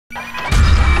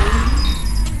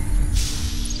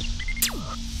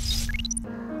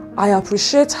I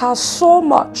appreciate her so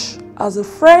much as a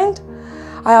friend.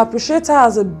 I appreciate her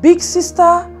as a big sister,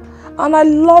 and I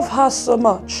love her so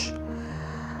much.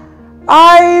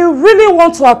 I really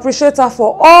want to appreciate her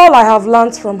for all I have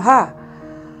learned from her,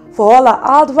 for all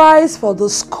her advice, for the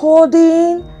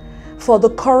scolding, for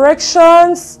the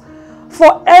corrections,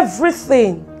 for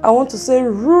everything. I want to say,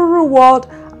 RURUWORLD,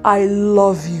 I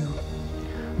love you.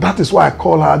 That is why I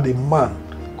call her the man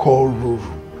called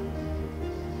Ruru.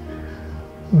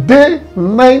 Day,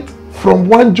 night, from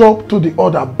one job to the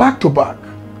other, back to back.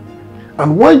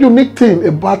 And one unique thing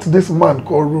about this man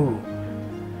called Ruru,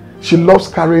 she loves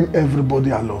carrying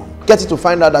everybody along. Getting to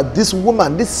find out that this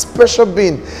woman, this special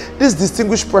being, this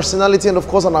distinguished personality, and of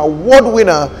course an award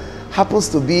winner, happens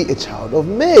to be a child of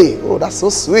May. Oh, that's so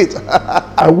sweet.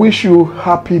 I wish you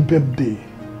happy birthday,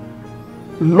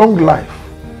 long life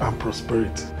and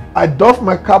prosperity. I doff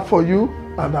my cap for you,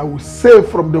 and I will say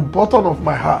from the bottom of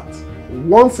my heart,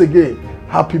 once again,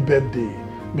 happy birthday.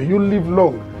 May you live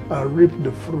long and reap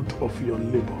the fruit of your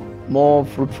labor. More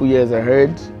fruitful years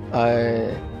ahead.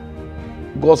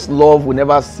 God's love will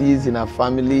never cease in her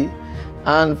family,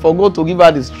 and for God to give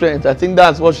her the strength. I think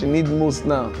that's what she needs most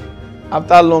now.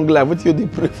 After long life, what you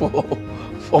pray for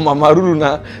Mama Ruru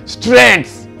now?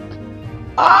 Strength.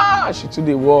 She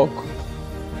today work,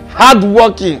 hard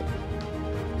working,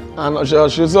 and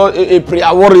she's a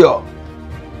prayer warrior.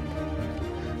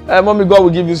 Mommy, God will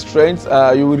give you strength.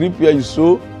 You will reap where you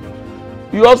sow.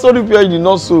 You also reap where you did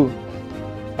not sow.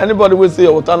 Anybody will say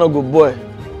your water no go boy.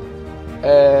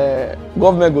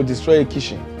 Government go destroy a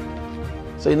kitchen,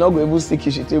 so you not go able to see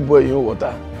kitchen take boil your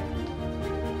water.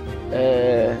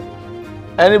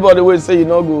 Anybody will say you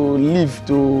not go live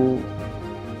to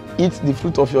eat the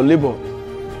fruit of your labor.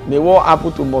 May what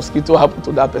happen to mosquito happen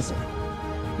to that person.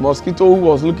 Mosquito who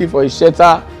was looking for a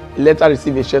shelter, later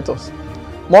receive a shelter.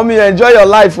 Mommy, enjoy your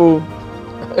life, oh.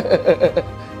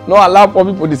 Not allow poor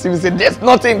people to deceive you. Say there's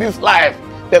nothing in this life.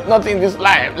 There's nothing in this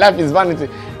life. Life is vanity.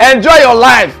 Enjoy your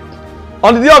life.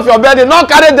 On the day of your birthday, not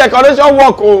carry decoration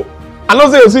work, oh. I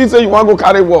don't say you say you want to go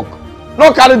carry work.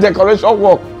 Not carry decoration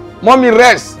work. Mommy,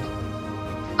 rest.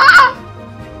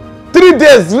 3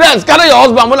 days rest. Carry your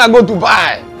husband when I go to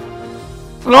buy.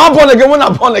 When I'm born again, when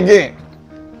I'm born again.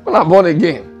 When I'm born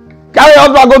again. Carry your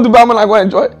husband go to buy when I go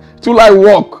enjoy. To like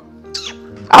walk.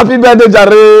 Happy birthday,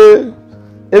 Jare.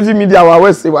 Every media,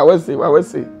 we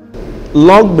say.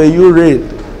 Long may you reign,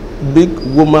 big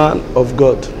woman of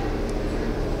God.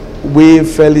 We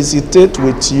felicitate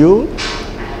with you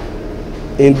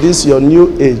in this your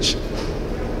new age,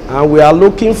 and we are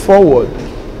looking forward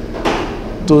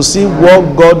to see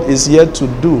what God is yet to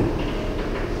do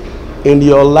in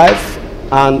your life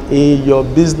and in your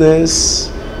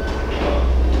business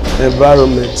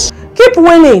environment. Keep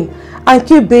winning and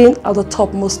keep being at the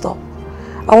topmost top.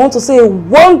 I want to say a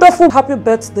wonderful happy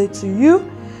birthday to you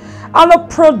and a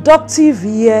productive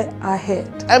year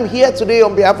ahead. I'm here today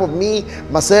on behalf of me,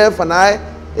 myself, and I,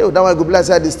 and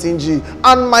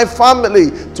my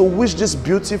family to wish this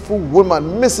beautiful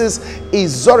woman, Mrs.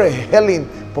 IZORE HELEN,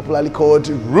 popularly called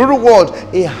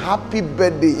RURUWORLD, a happy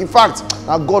birthday. In fact,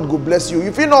 God will bless you.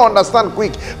 If you don't understand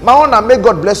quick, my honor, may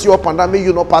God bless you up and down, may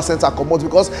you not pass center commode,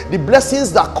 because the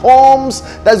blessings that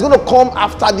is going to come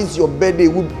after this your birthday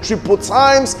will triple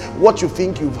times what you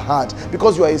think you've had,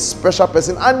 because you are a special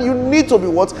person and you need to be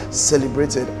what?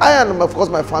 Celebrated. I and of course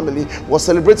my family was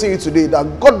celebrating you today.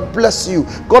 That God bless you,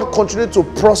 God continue to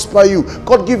prosper you,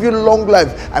 God give you long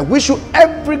life. I wish you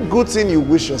every good thing you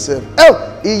wish yourself.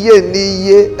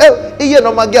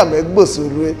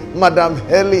 Madam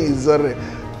Helen IZORE,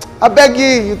 I beg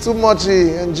you too much.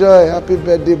 Enjoy. Happy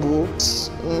birthday, boo.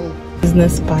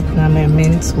 Business partner, my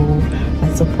mentor,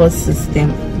 my support system,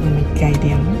 my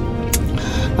guardian.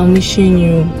 I'm wishing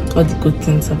you all the good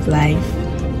things of life.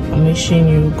 I'm wishing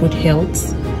you good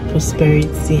health,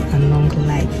 prosperity, and long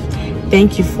life.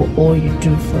 Thank you for all you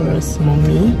do for us,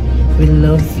 mommy. We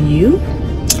love you.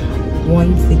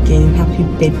 Once again, happy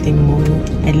birthday, mommy.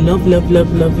 I love you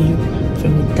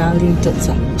from your darling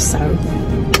daughter, Sarah.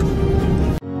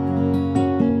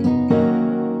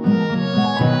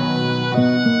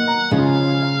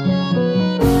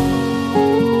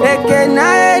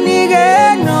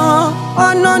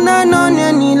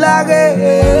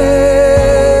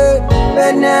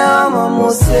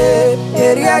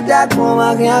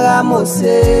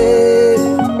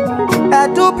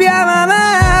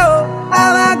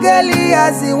 Amageli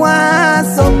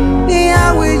asiwanso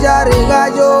iya wijariga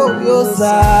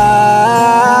yosa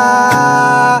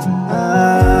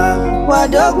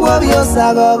wadogwo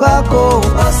byosa gogoko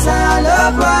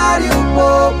osalo bari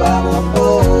upo bamoko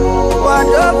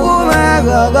wadoguma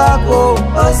sagagako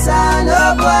osano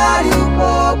kwari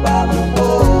upopa mupo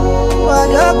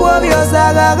wanyoko byo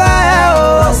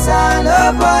sagagao osano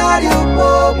kwari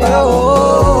upopa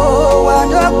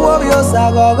wanyoko byo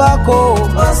sagagako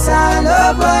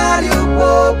osano kwari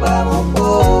upopa mupo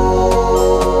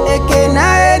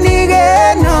ekena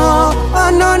enigeno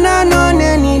onona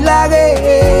none nilage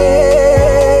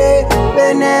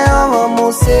bene omo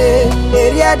mose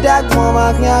eria dak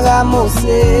mama kyaga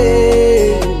mose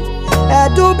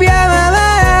etupia mama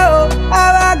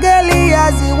abageli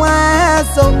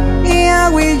aziwaso iya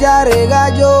wijare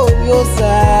gajo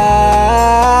yosa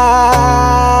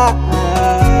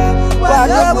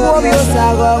wado ko yosa